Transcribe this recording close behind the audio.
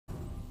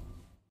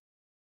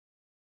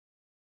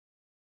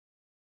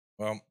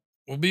Well,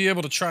 we'll be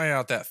able to try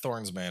out that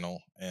Thorns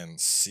Mantle and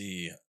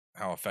see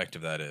how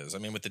effective that is. I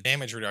mean, with the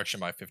damage reduction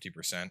by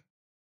 50%,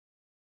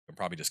 we'll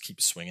probably just keep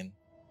swinging.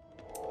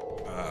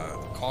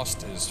 The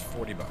cost is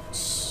 $40. Game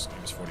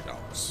is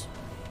 $40.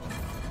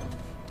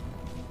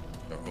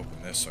 Go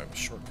open this so I have a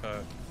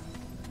shortcut.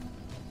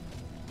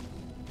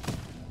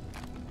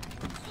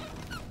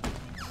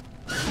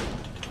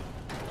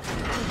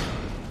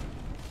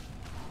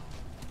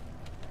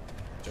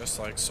 Just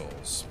like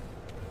Souls.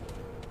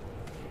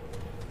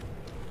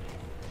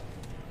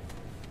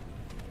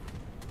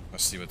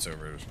 Let's see what's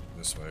over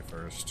this way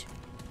first.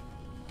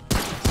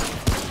 Oh,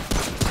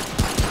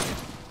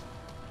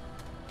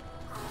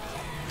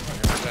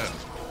 you're not dead.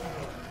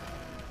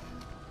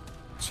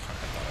 I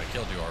thought I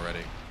killed you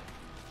already.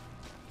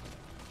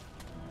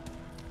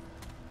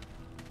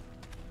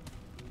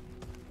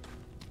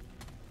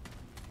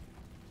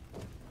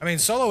 I mean,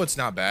 solo it's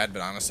not bad,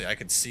 but honestly, I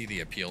could see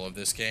the appeal of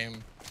this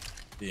game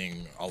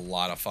being a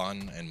lot of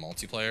fun in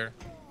multiplayer.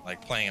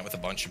 Like playing it with a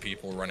bunch of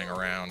people, running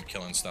around,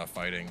 killing stuff,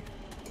 fighting.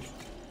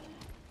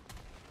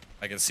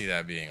 I can see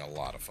that being a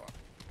lot of fun.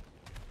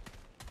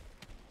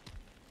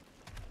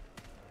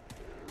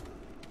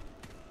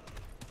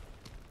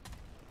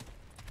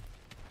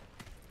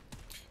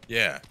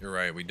 Yeah, you're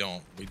right. We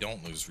don't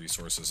lose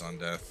resources on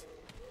death.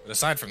 But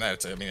aside from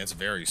that, I mean, it's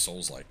very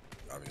Souls-like.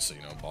 Obviously,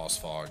 you know, boss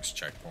fogs,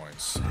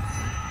 checkpoints.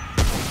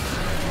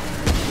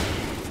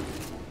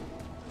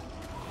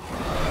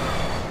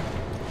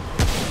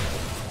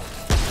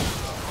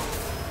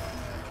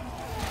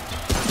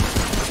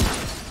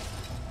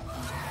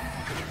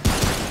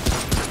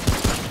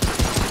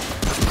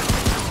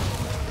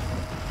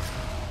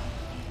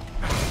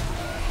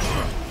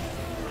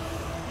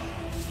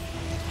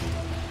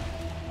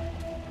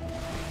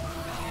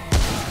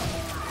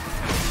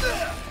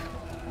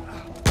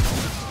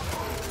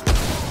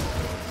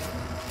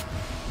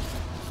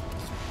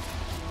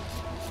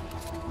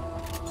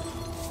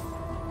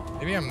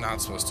 Maybe I'm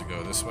not supposed to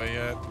go this way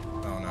yet.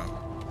 Oh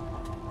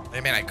no.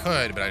 I mean, I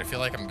could, but I feel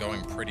like I'm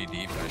going pretty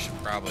deep. I should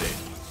probably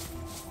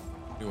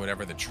do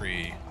whatever the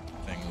tree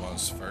thing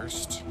was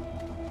first.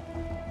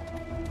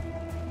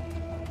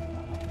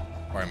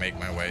 Before I make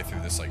my way through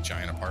this, like,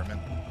 giant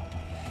apartment.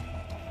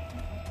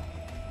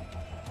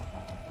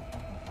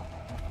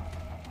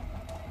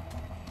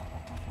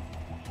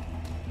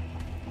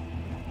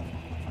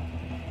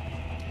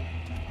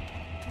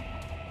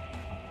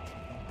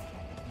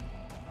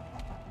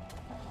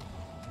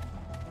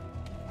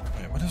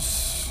 What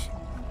is...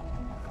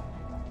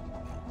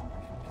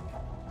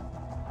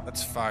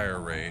 That's fire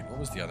rate. What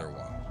was the other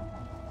one?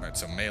 Alright,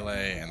 so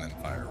melee and then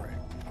fire rate.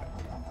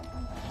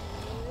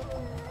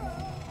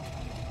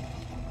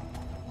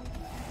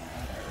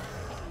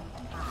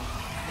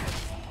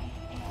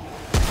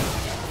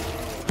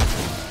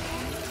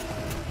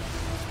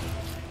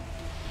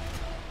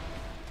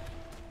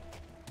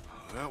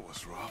 That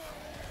was rough.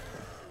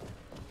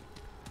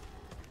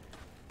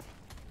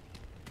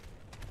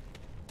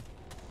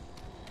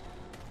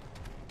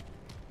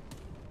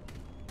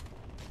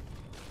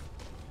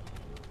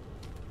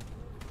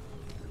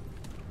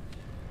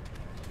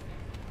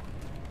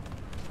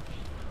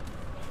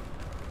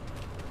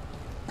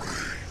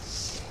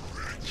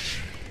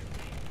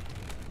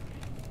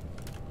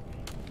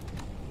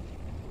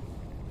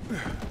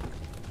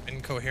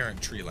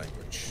 Incoherent tree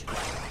language.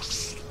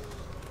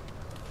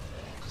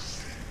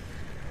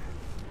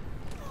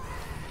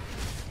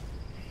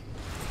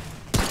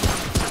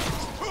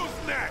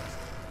 Who's next?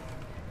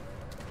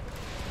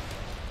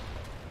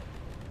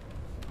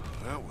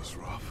 That was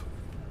rough.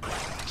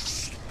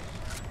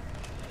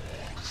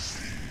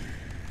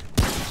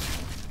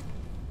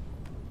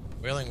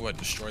 Wailing wood,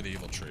 destroy the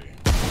evil tree.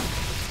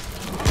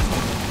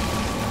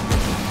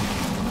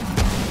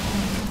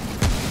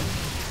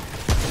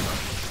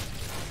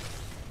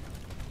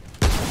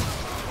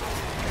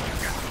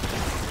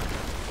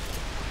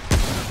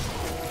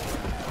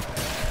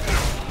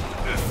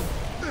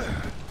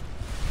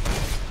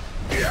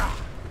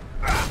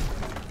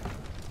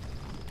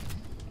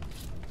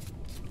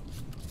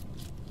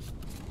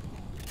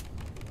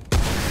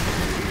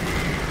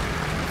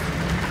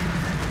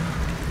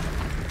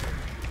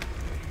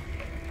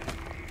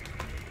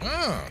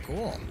 Oh,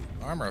 cool.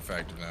 Armor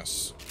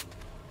effectiveness.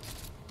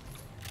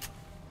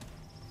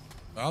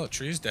 Well, the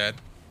tree's dead.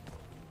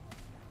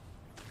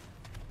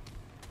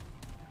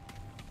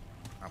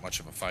 Not much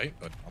of a fight,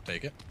 but I'll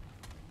take it.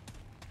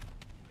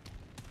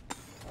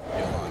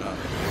 Heal on up.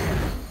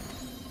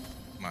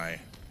 My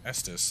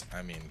Estus,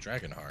 I mean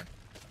Dragonheart.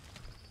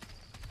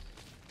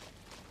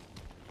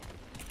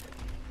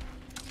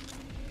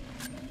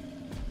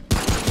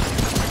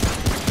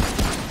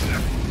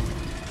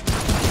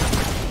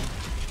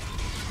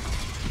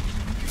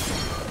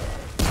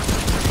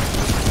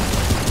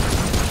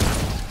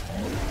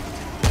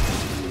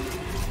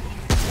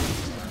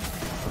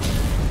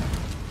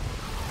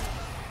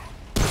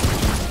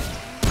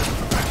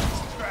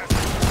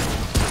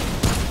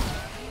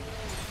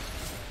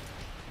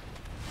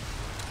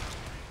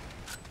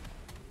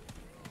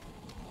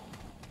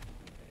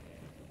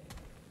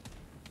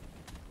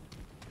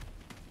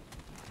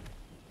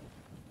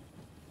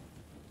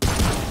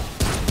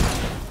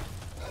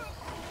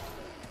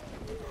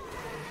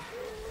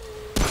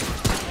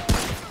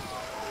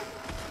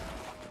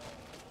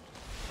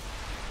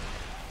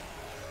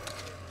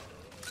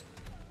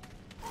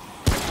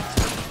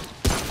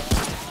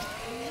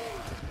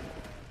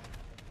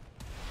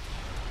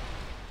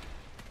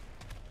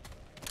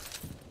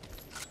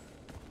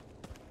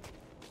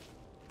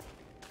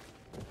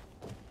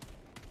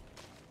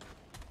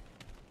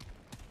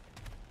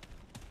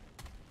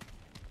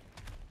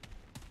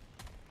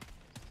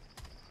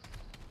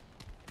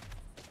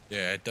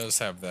 Yeah, it does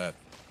have that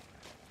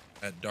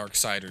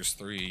Darksiders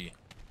 3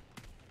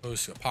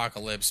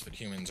 post-apocalypse, but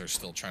humans are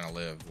still trying to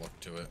live look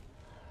to it.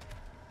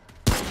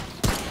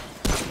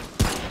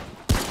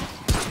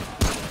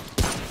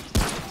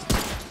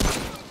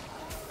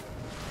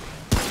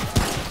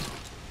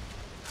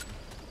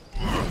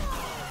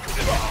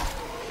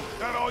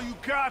 That all you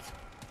got?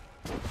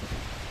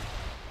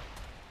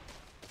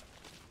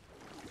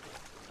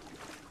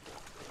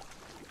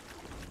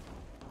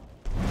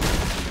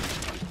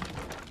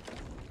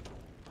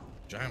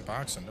 Giant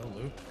box and no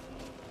loot.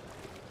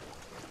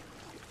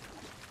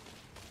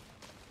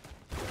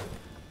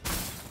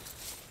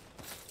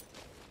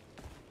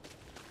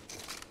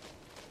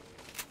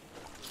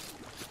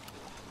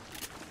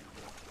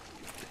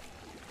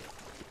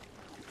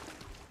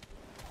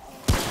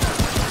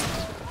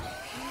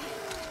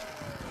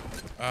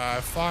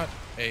 I fought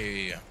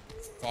a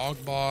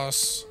fog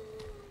boss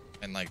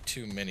and like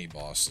 2 mini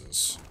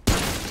bosses.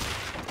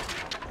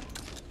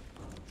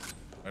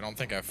 I don't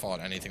think I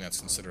fought anything that's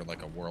considered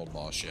like a world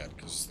boss yet,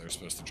 because they're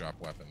supposed to drop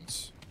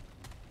weapons.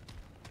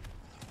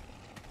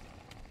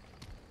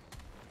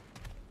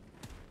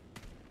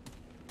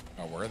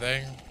 Oh, were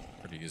they?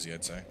 Pretty easy,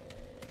 I'd say.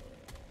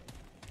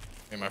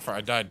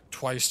 I died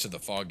twice to the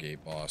fog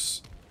gate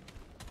boss.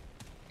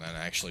 And then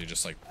actually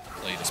just like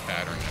played his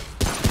pattern and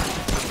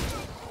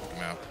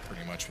came out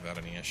pretty much without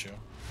any issue.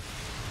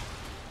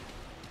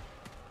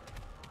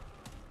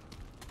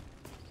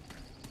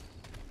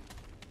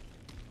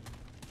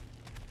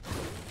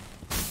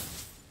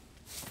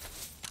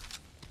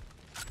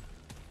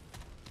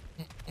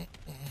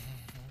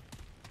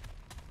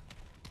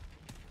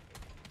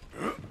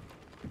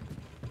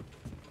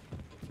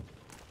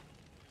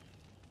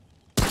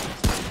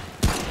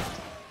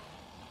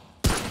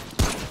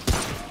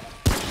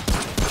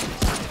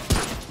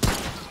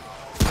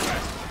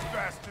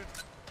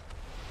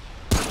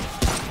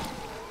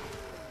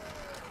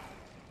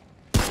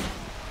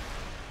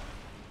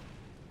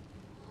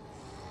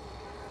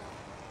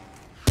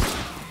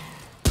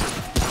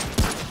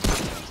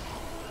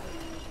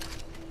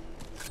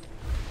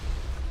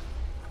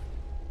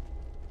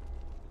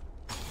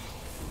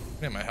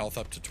 Get my health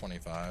up to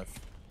 25.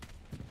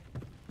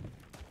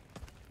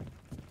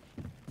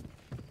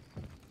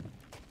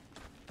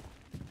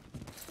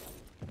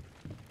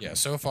 Yeah,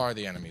 so far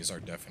the enemies are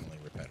definitely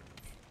repetitive.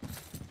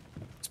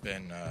 It's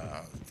been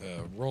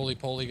the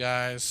roly-poly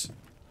guys,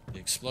 the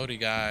explodey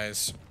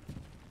guys,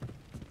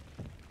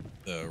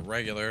 the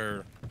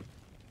regular,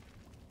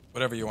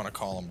 whatever you want to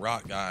call them,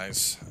 rot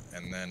guys,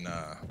 and then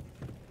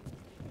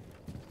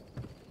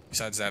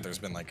besides that, there's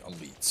been like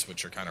elites,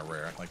 which are kind of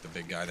rare, like the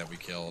big guy that we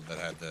killed that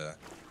had the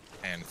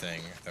hand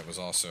thing that was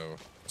also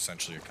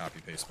essentially a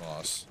copy-paste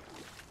boss.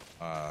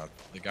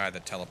 The guy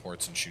that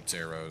teleports and shoots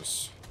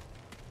arrows.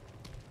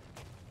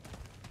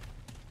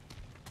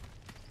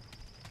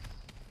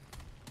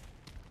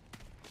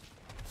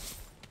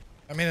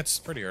 I mean, it's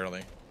pretty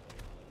early.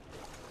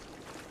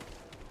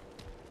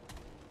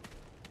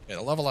 Yeah,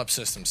 the level up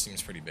system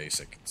seems pretty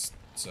basic. It's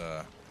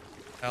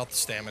health,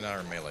 stamina,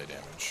 or melee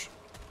damage.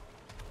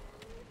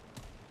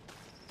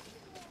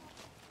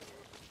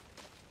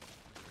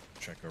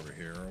 Check over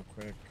here real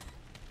quick.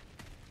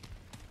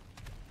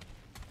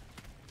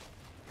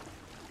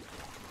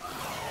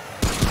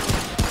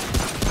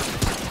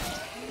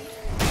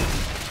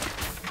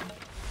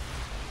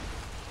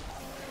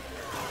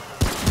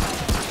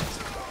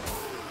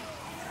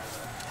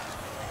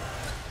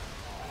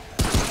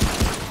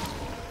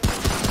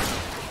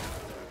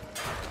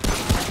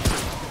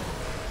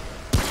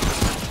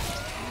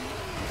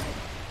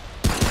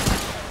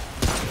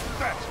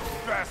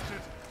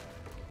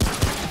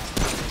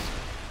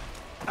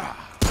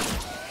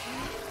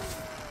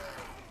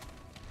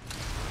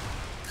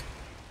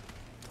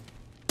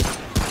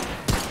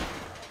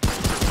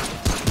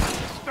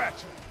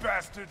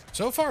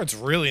 So far, it's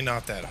really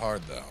not that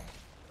hard, though.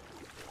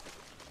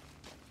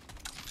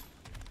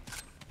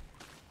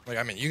 Like,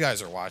 I mean, you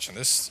guys are watching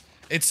this.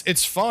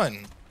 It's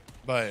fun,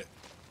 but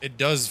it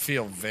does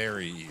feel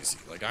very easy.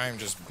 Like, I am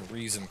just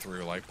breezing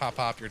through. Like, pop,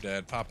 pop, you're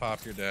dead. Pop,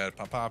 pop, you're dead.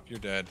 Pop, pop, you're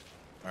dead.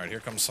 All right, here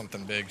comes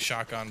something big.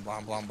 Shotgun,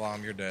 blom, blom,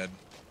 blom, you're dead.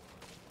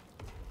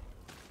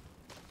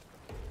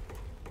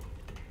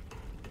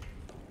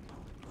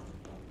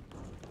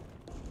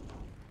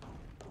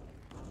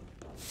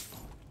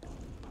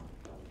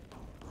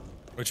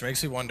 Which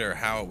makes me wonder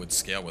how it would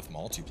scale with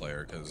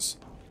multiplayer, because,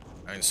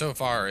 I mean, so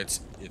far,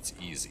 it's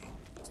easy.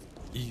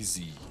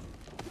 Easy.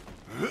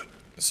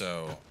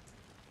 So,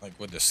 like,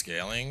 with the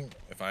scaling,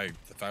 if I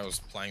was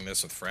playing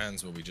this with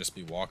friends, would we just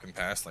be walking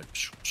past, like,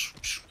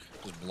 just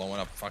blowing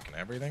up fucking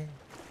everything?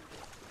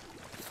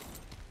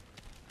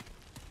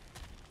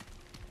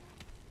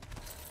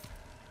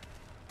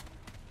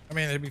 I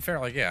mean, to be fair,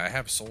 like, yeah, I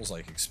have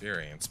Souls-like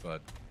experience,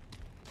 but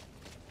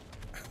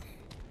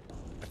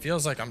it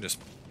feels like I'm just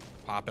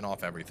popping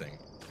off everything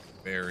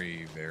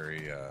very,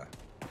 very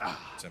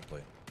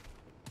simply.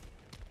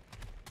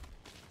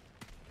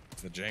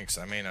 It's the Jinx.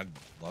 I mean, I'd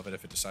love it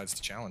if it decides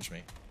to challenge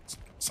me. It's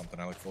something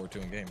I look forward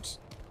to in games.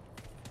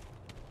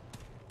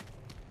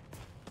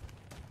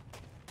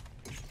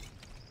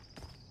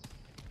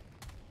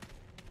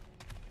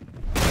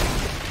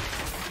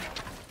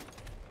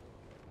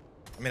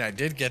 I mean, I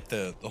did get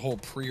the whole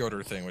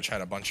pre-order thing, which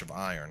had a bunch of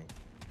iron.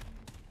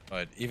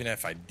 But even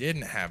if I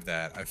didn't have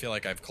that, I feel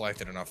like I've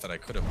collected enough that I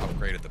could have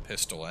upgraded the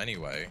pistol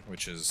anyway,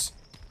 which is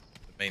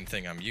the main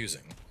thing I'm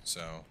using.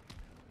 So,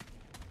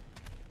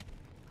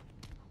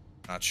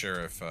 not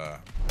sure if the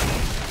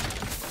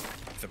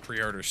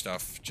pre-order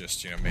stuff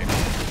just, you know, maybe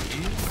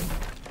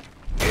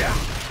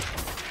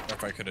or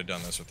if I could have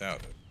done this without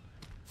it.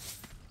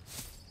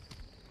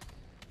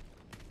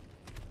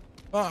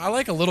 Well, I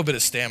like a little bit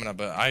of stamina,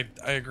 but I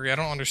agree. I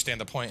don't understand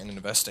the point in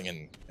investing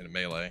in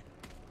melee.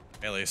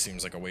 Melee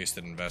seems like a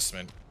wasted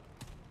investment.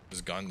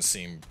 His guns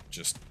seem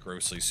just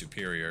grossly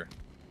superior.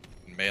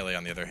 And melee,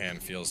 on the other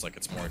hand, feels like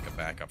it's more like a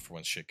backup for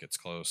when shit gets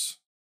close.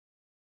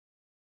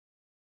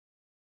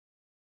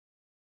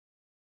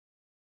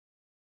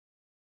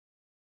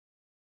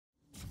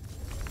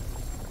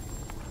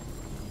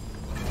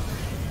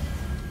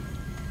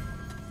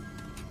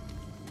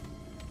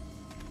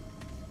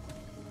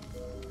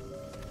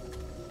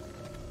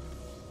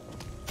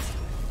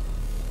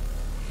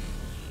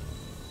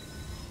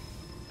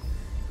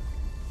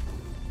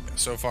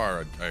 So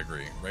far, I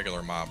agree.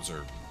 Regular mobs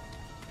are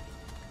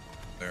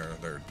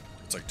they're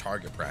it's like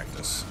target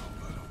practice.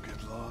 I don't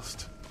get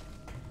lost.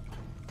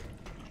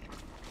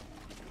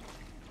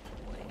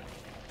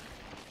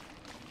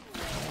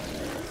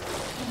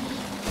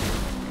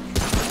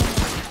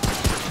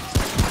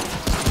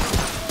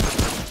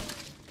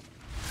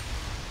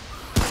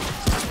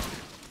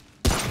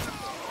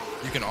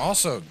 You can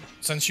also,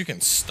 since you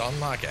can stun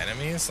lock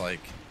enemies,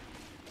 like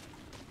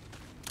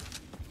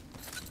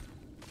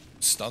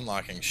stun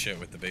locking shit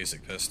with the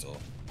basic pistol.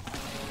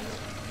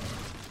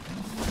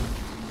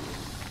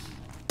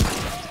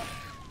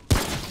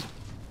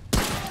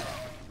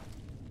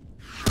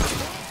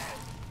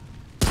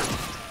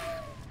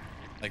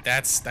 Like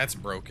that's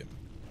broken.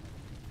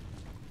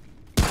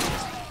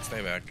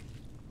 Stay back.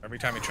 Every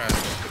time you try to,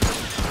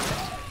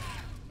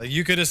 like,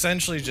 you could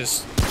essentially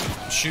just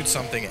shoot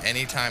something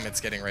anytime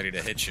it's getting ready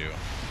to hit you.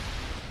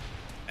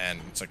 And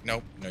it's like,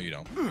 nope, no you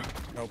don't.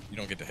 Nope, you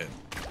don't get to hit.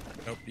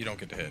 Nope, you don't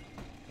get to hit.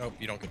 Nope,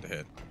 you don't get to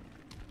hit.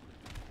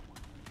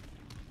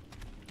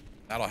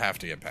 That'll have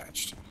to get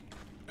patched.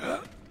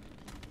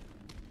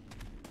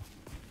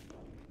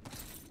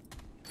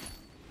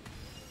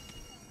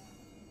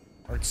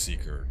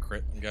 Heartseeker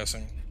crit, I'm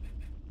guessing.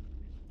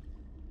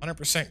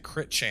 100%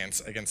 crit chance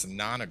against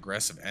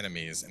non-aggressive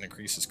enemies and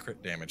increases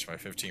crit damage by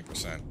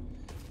 15%.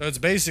 So it's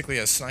basically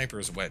a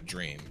sniper's wet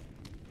dream.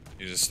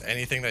 You just,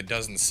 anything that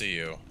doesn't see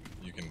you,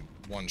 you can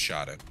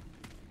one-shot it.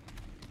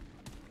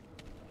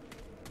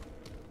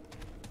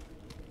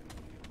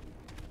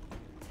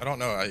 I don't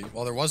know.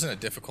 Well, there wasn't a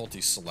difficulty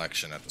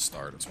selection at the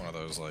start. It's one of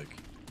those, like,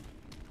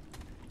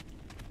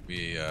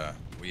 we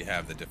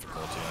have the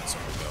difficulty, and that's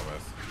what we'll go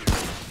with.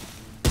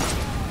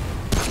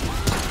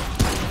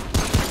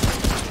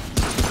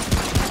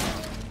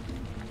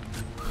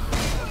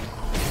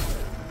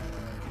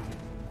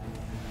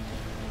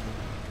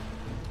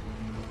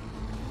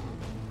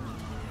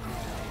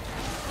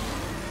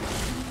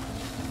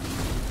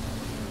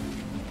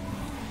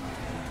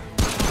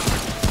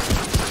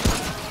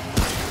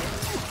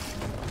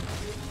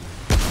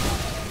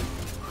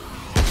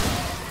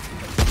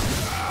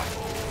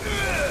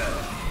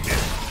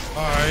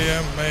 I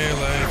am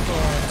melee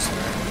thorns.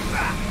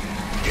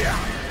 Yeah.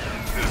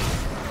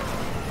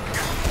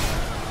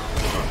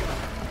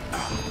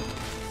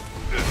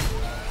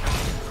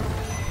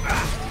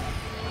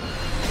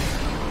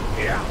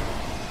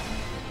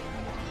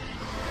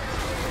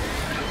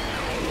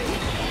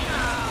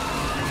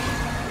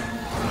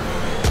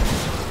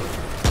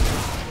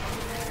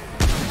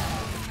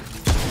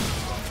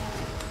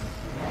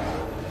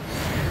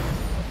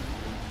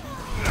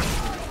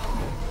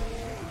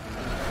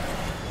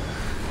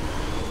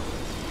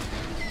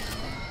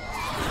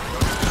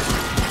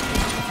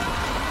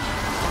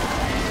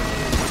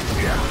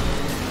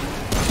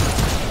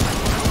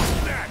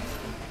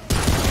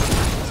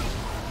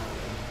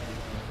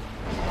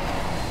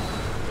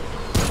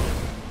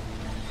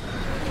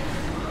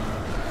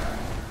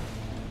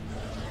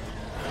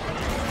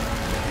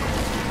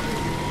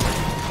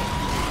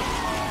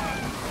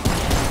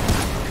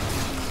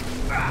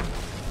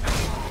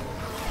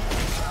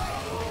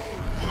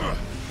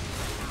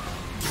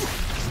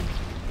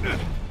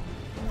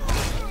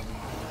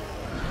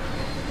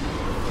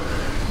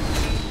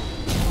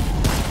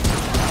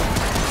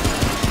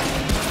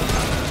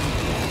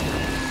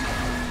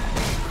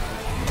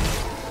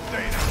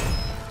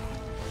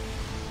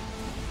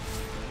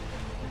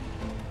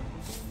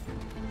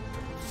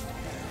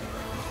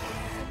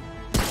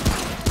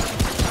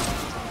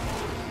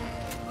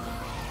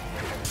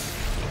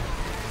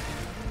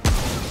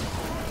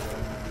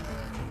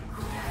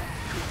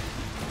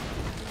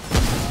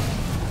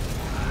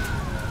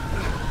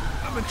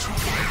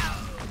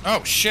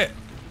 Oh shit.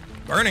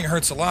 Burning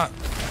hurts a lot.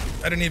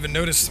 I didn't even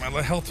notice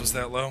my health was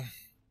that low.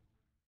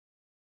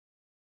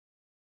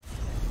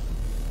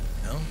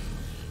 No?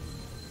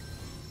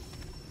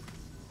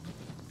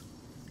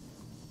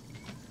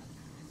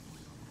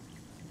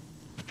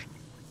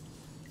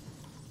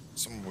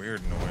 some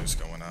weird noise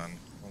going on.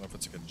 I don't know if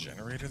it's like a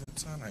generator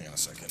that's on. Hang on a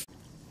second.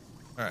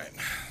 Alright,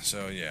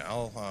 so yeah,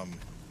 I'll,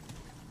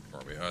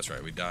 where are we? Oh, that's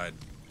right, we died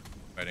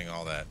fighting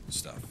all that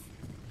stuff.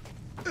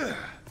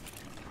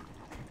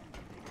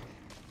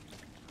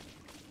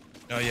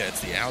 No, yeah,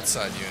 it's the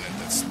outside unit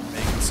that's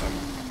making some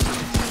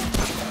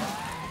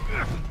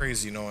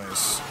crazy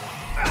noise.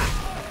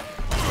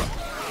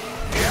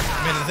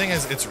 I mean, the thing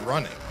is, it's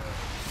running.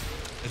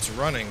 It's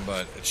running,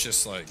 but it's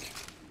just like,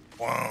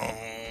 whoa,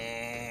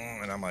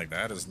 and I'm like,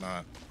 that is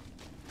not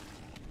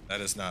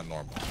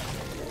normal.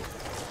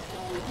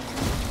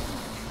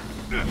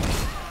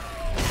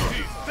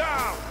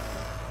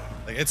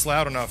 Like, it's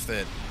loud enough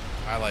that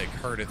I like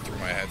heard it through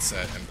my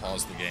headset and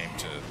paused the game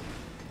to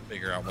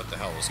figure out what the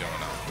hell was going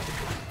on.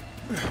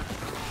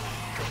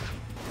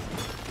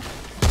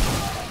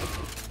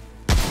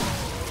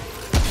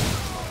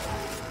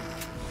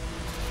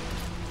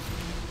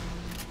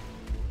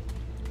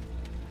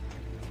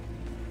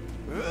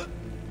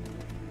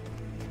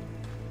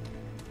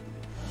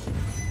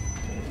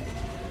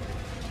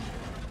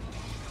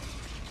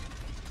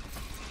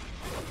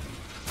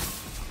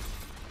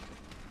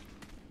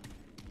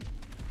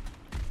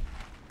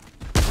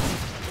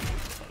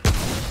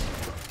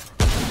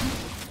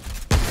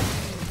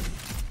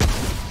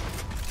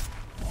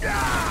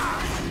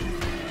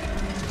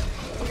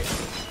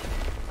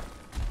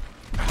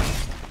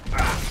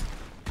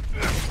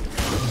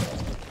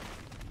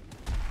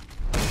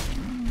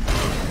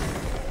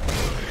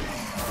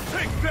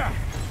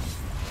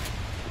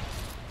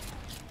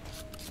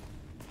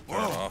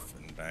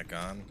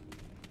 On.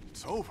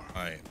 It's over.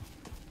 Right.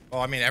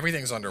 Well, I mean,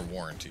 everything's under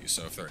warranty,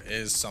 so if there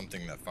is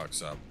something that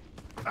fucks up,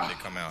 they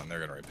come out and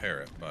they're gonna repair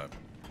it, but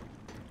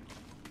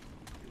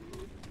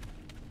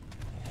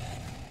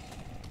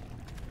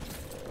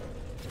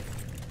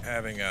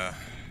having an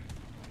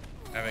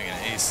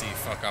AC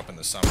fuck up in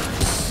the summer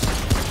is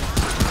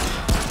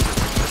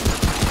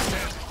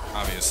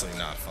obviously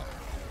not fun.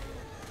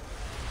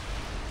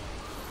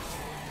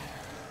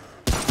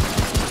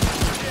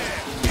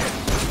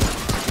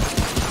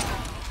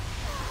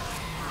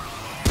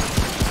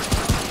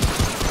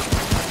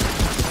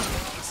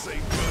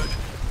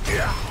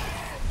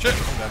 Shit!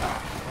 I'm dead.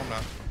 I'm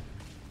not.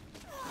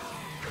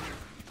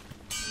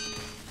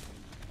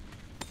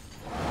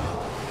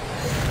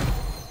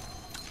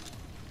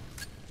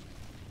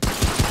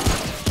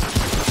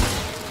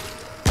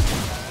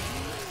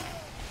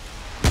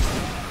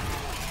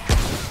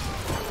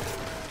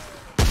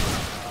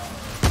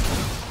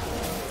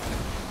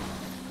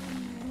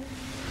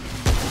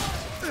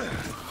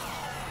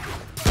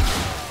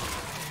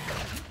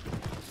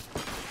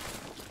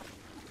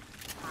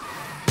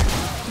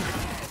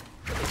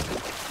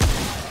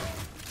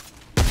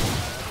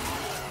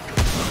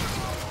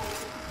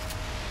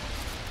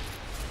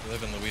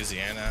 Live in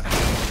Louisiana.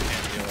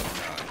 Can't deal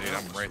with dude,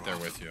 I'm right there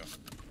with you.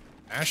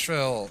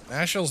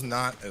 Nashville's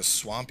not as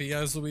swampy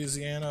as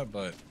Louisiana,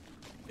 but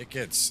it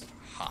gets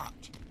hot.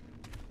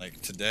 Like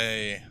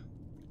today,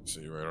 let's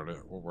see right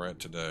at what we're at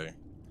today.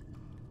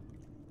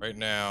 Right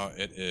now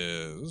it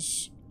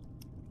is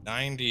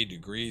 90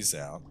 degrees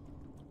out,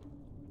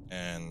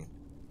 and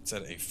it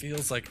said it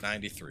feels like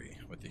 93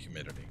 with the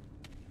humidity,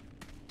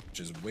 which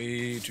is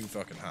way too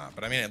fucking hot.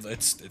 But I mean,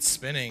 it's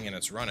spinning and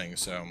it's running,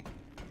 so.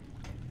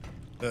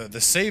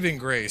 The saving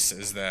grace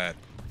is that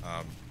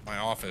my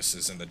office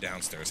is in the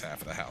downstairs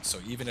half of the house, so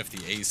even if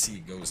the AC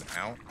goes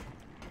out,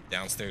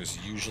 downstairs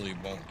usually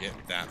won't get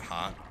that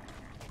hot,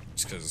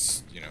 just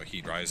because, you know,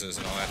 heat rises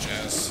and all that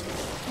jazz.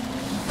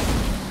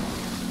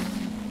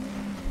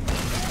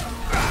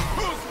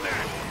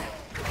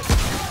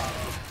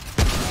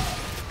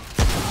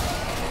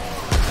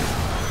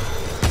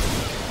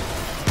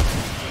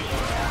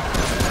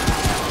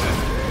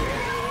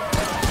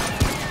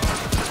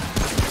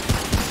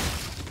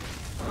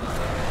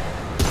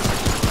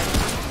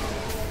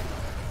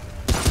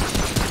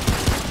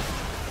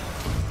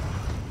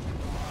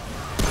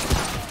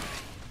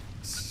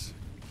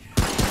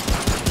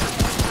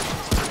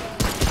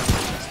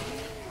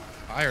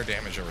 Higher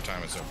damage over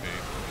time is OP.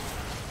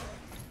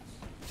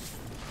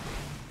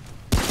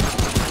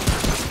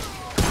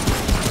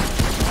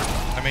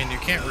 I mean, you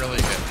can't really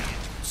get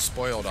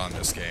spoiled on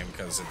this game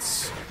because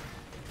it's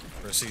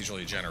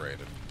procedurally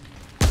generated.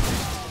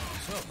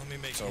 So let me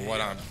make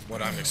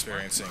what I'm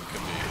experiencing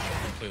could be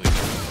completely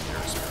different from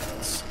your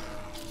experience.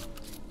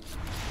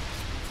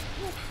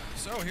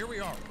 So here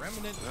we are,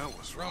 Remnant. That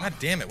was wrong. God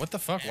damn it! What the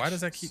fuck? Why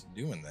does that keep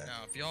doing that?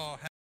 Now, if y'all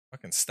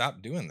Fucking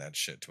stop doing that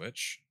shit,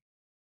 Twitch.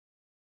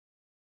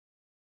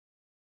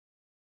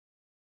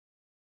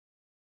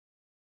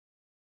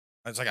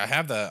 It's like I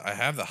have the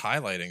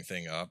highlighting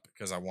thing up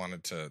because I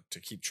wanted to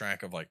keep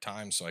track of like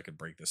time so I could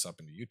break this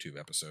up into YouTube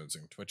episodes,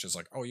 and Twitch is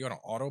like, oh, you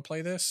want to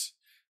autoplay this?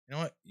 You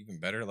know what? Even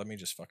better, let me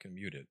just fucking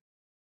mute it.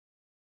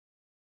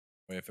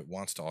 If it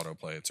wants to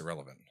autoplay, it's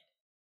irrelevant.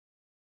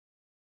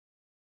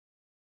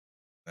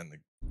 Then the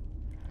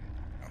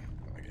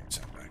my game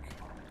sound back.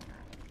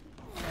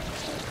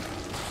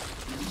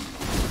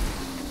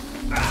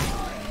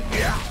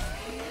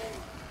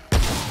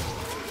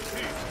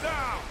 He's down.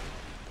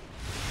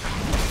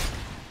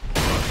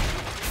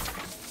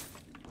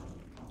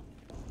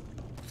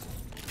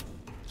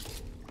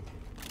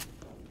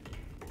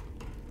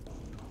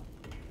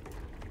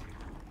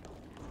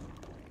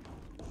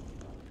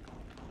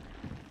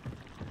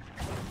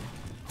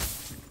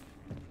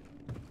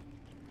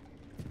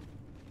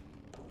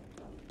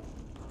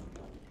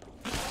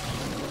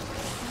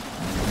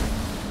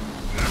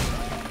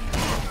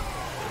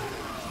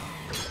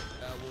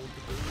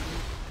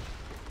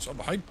 So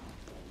behind.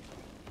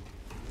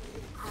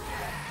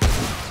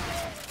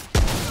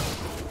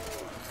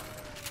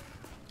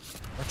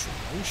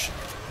 Retribution.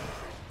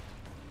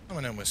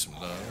 Coming in with some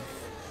love.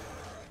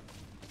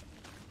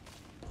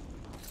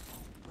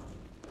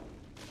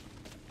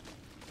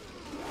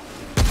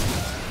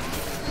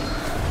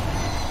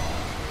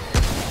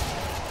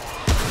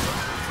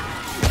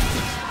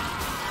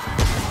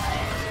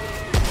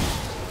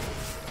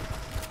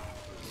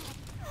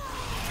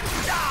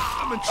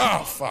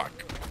 Oh, fuck.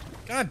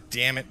 God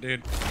damn it,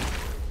 dude.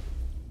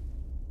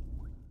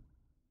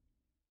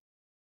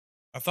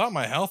 I thought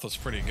my health was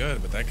pretty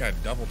good, but that guy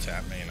double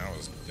tapped me and I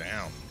was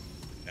down.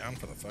 Down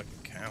for the fucking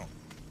count.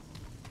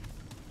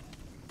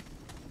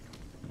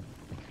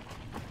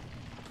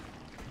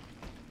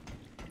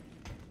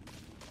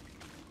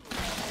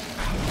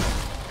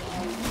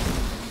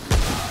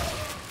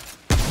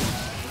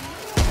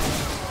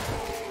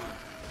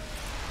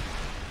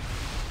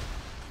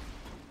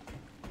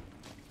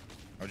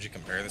 How would you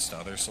compare this to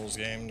other Souls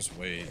games?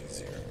 Way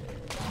easier.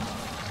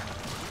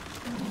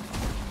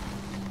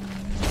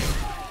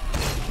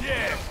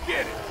 Yeah,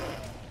 get it.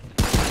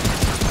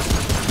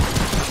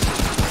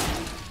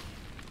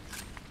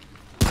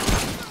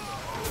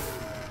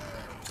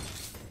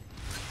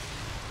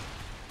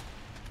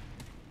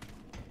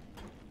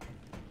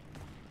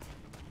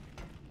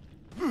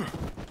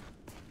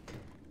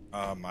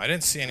 I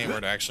didn't see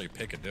anywhere to actually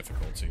pick a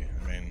difficulty.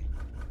 I mean,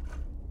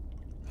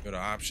 go to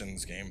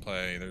options,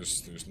 gameplay.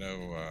 There's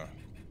no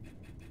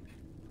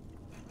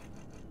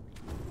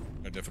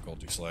no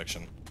difficulty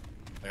selection.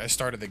 Like I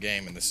started the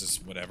game and this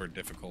is whatever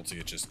difficulty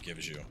it just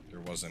gives you.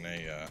 There wasn't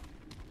a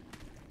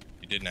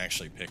you didn't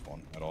actually pick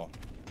one at all.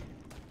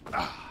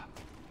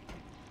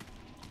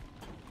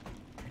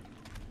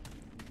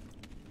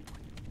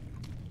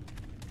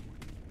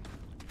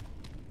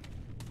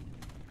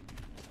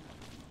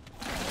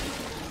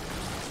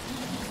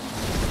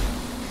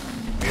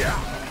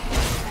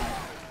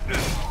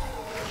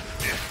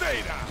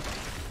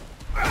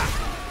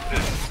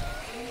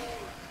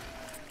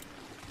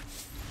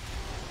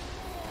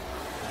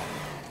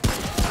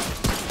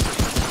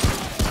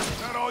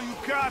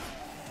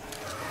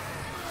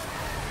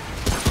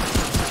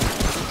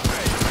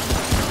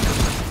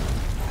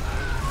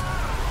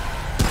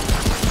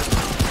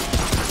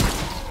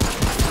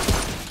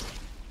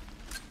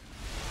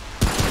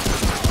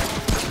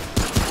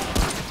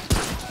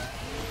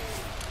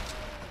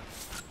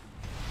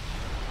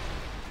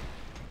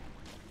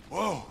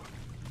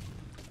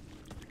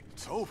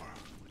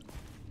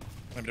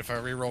 But if I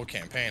reroll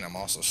campaign, I'm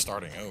also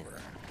starting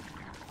over.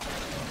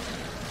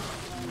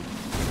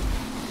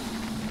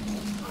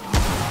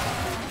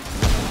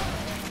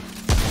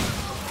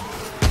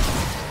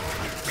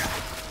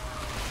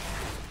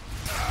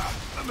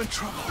 I'm in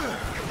trouble.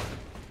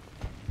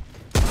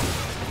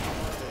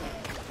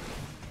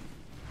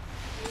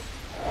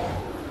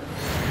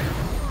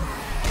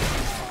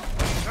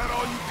 That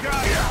all you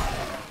got?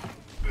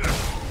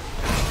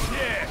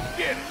 Yeah,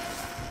 get it.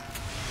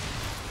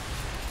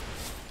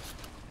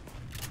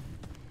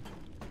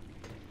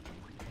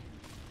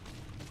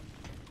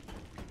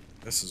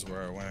 This is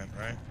where I went,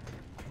 right?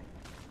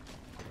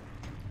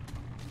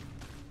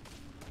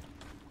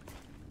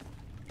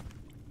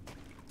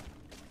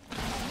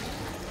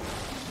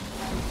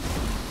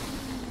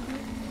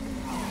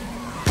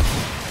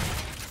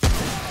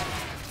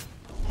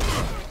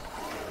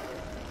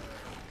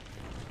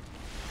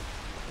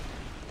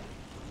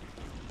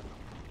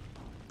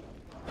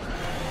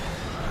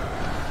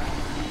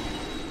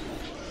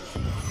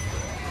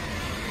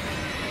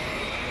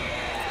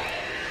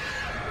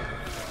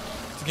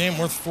 The game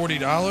worth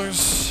 $40?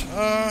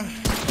 I mean,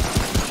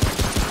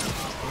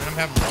 I'm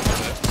having fun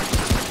with it.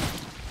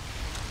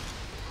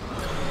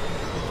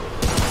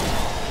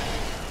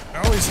 I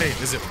always hate,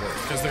 is it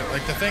worth? Because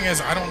like the thing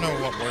is, I don't know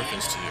what worth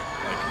is to you.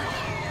 Like,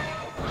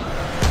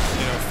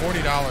 you know,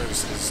 $40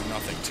 is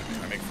nothing to me.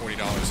 I make $40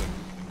 in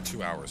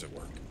 2 hours at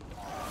work.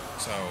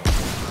 So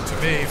to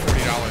me,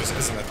 $40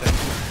 isn't a thing.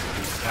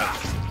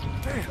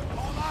 But,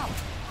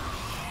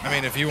 I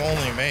mean, if you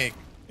only make,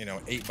 you know,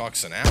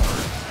 $8 an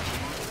hour.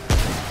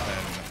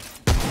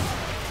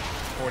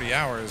 40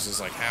 hours is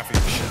like half of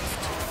your shift.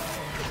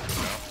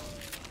 You know?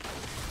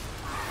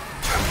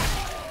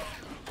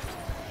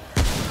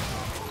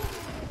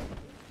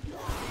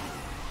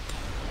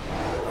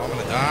 Oh, I'm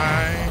gonna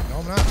die. No,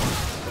 I'm not.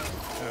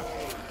 Yeah.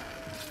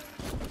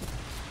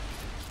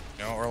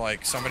 You know, or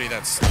like somebody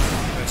that's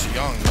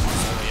young,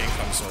 whose only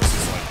income source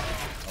is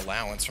like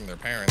allowance from their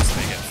parents,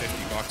 and they get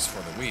 $50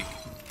 for the week.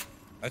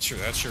 That's your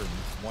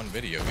one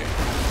video game.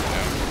 You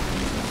know?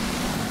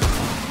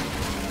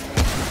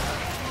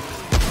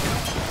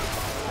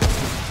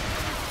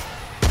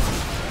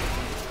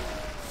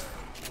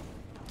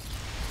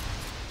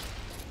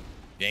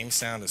 Game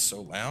sound is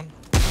so loud.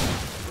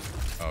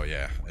 Oh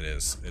yeah, it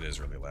is. It is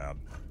really loud.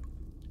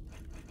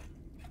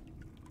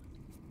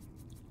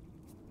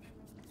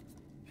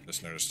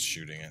 Just noticed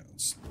shooting it.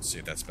 Let's see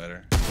if that's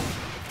better.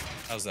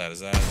 How's that? Is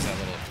that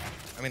little?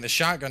 I mean, the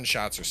shotgun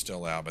shots are still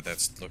loud, but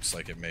that looks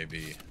like it may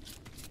be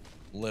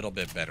a little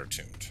bit better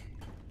tuned.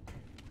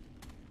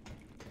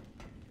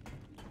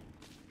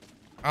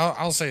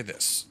 I'll say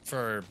this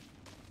for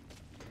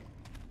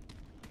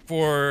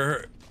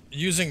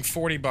using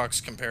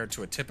 $40 compared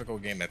to a typical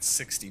game that's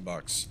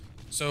 $60.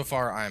 So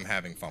far, I'm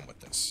having fun with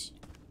this.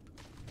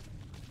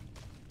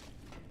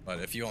 But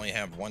if you only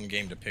have one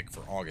game to pick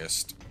for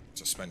August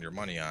to spend your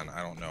money on,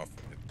 I don't know if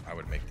I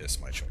would make this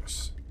my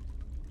choice.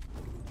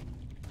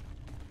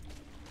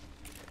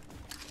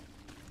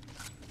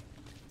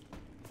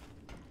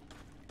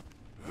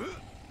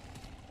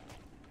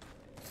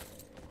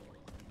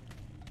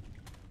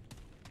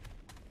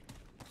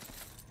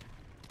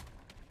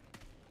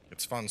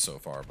 It's fun so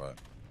far, but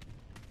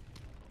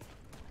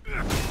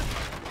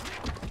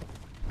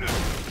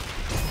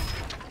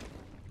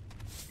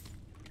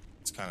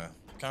it's kind of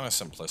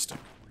simplistic.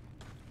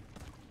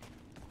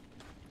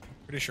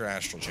 Pretty sure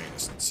Astral Chain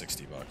is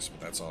 $60, but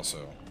that's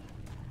also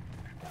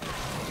a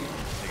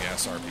big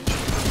ass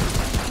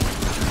RPG.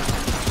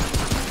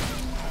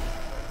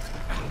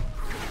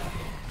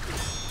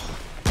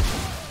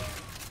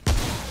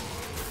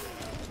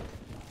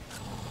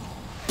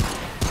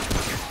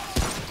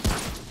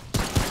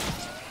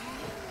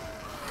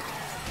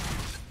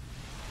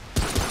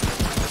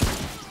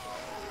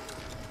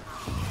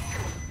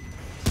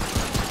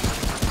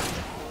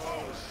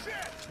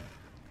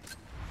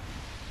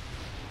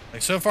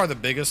 Like, so far, the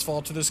biggest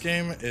fault to this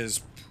game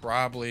is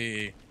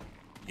probably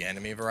the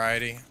enemy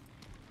variety.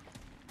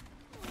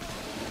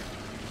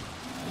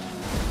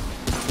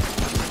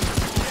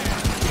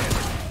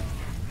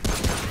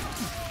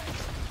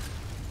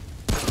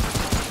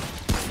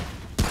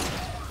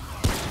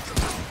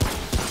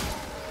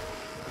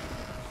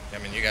 I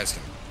mean, you guys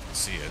can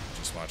see it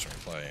just watching me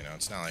play, you know?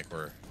 It's not like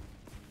we're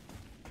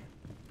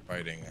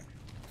fighting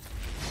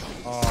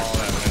all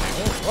that many.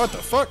 Oh, what the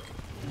fuck?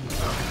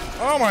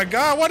 Oh my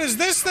god, what is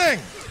this thing?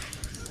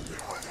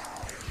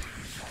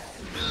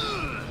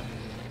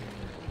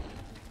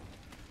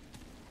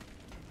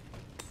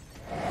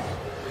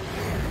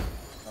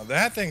 Now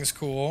that thing's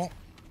cool.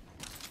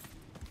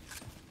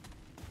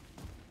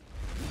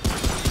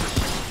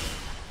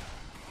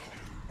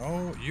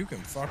 Oh, you can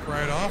fuck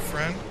right off,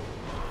 friend.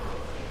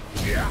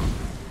 Yeah.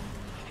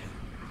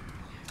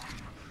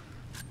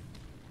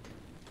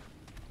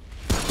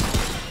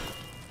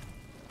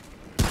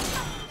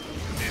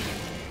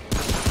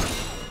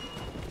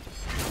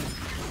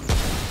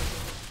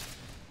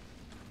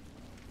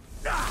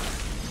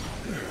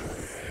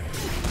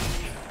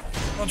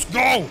 Let's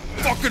go!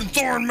 Fucking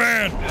Thorn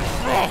Man!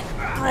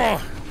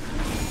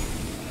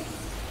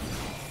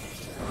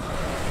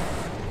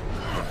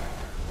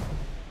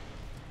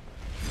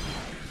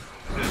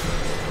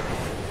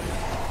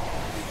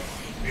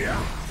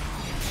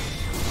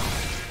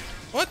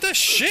 What the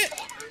shit?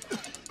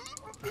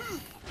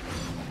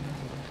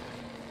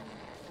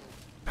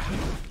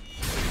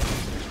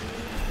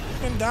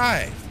 Fucking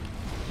die.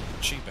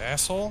 Cheap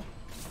asshole.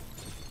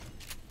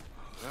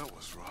 That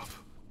was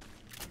rough.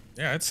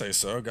 Yeah, I'd say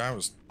so. Guy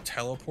was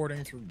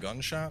teleporting through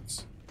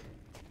gunshots.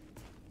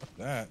 Fuck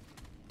that.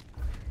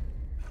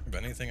 Have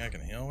anything I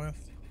can heal with?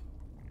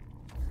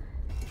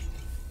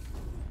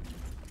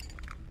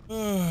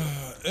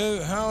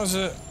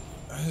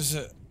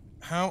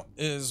 How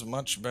is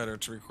much better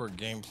to record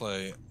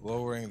gameplay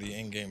lowering the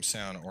in-game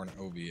sound or an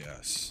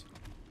OBS?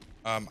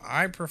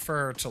 I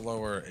prefer to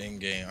lower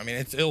in-game. I mean,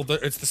 it's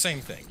the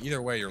same thing.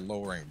 Either way, you're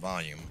lowering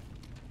volume.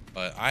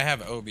 But I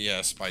have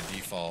OBS by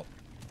default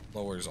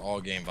lowers all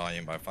game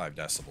volume by 5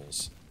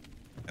 decibels,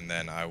 and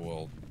then I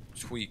will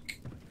tweak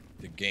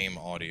the game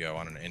audio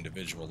on an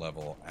individual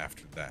level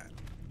after that,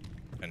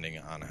 depending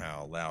on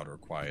how loud or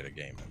quiet a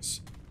game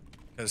is.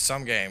 Because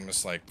some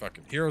games, like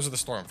fucking Heroes of the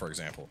Storm, for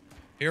example.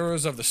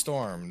 Heroes of the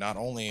Storm, not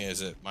only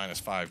is it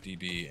 -5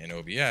 dB in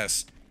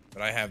OBS,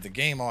 but I have the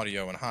game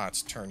audio and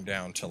HOTS turned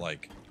down to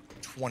like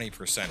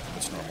 20% of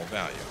its normal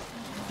value.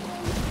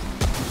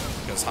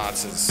 Because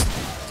HOTS is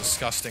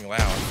disgusting loud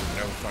for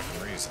no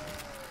fucking reason.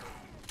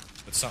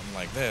 But something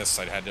like this,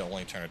 I'd had to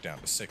only turn it down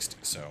to 60,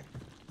 so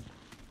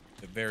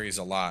it varies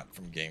a lot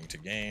from game to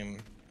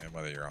game, and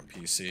whether you're on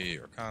PC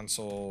or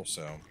console,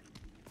 so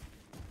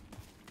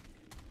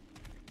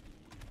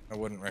I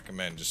wouldn't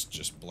recommend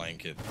just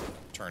blanket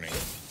turning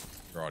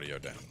your audio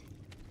down.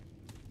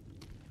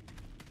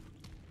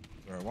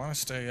 Do I want to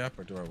stay up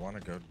or do I want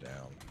to go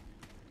down?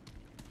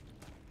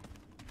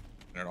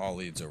 And it all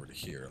leads over to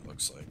here, it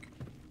looks like.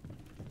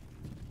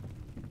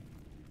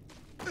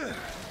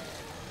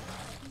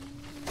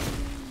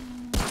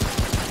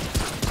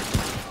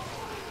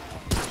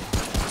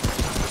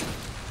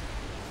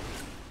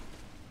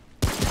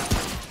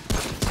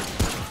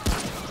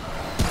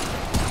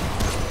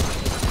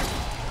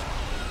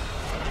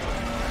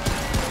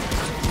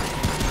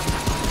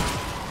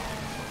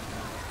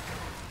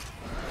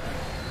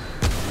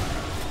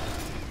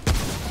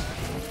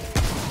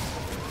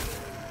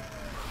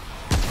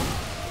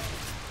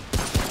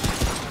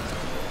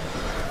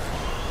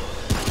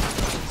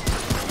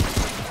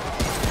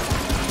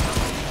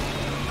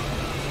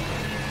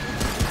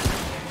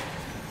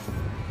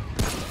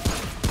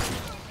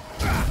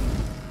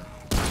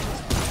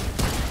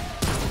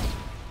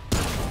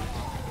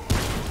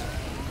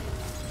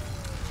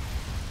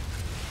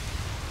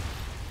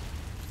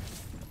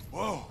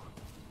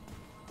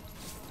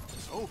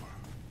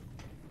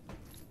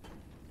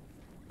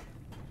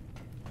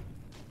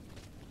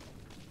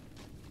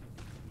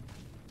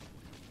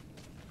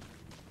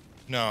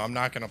 No, I'm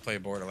not going to play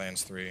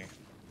Borderlands 3.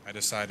 I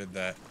decided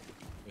that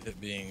with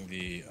it being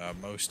the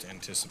most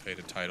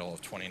anticipated title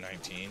of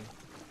 2019,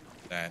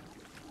 that,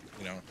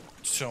 you know,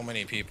 so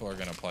many people are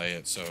going to play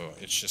it, so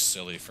it's just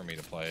silly for me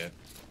to play it.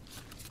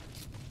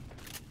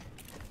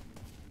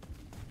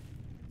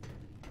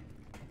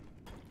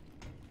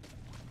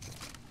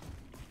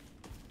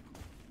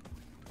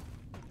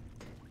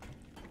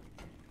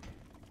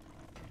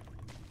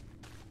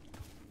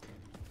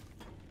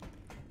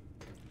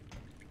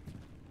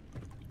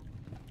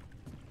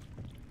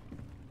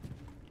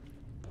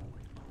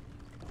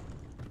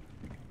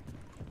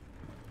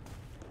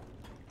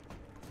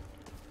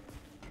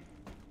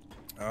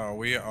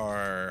 We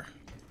are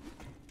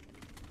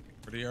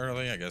pretty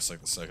early, I guess,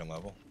 like the second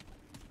level.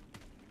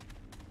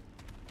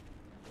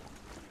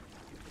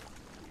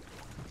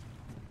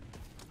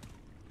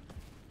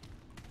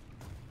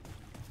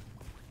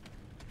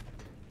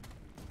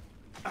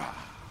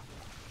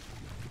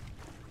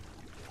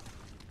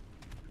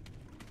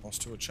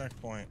 Almost to a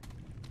checkpoint.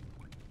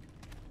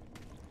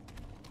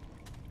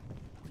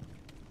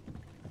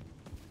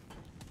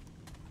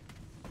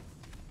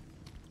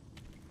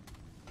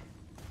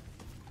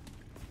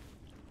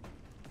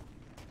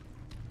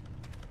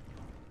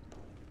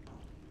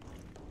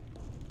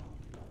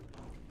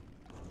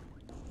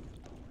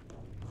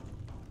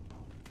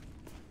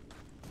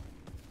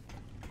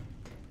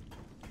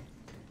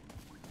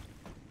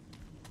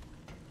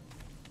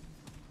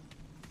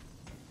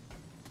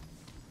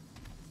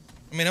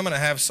 I mean, I'm going to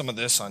have some of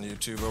this on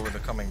YouTube over the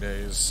coming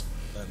days,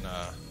 and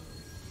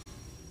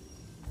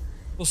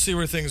we'll see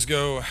where things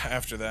go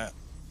after that.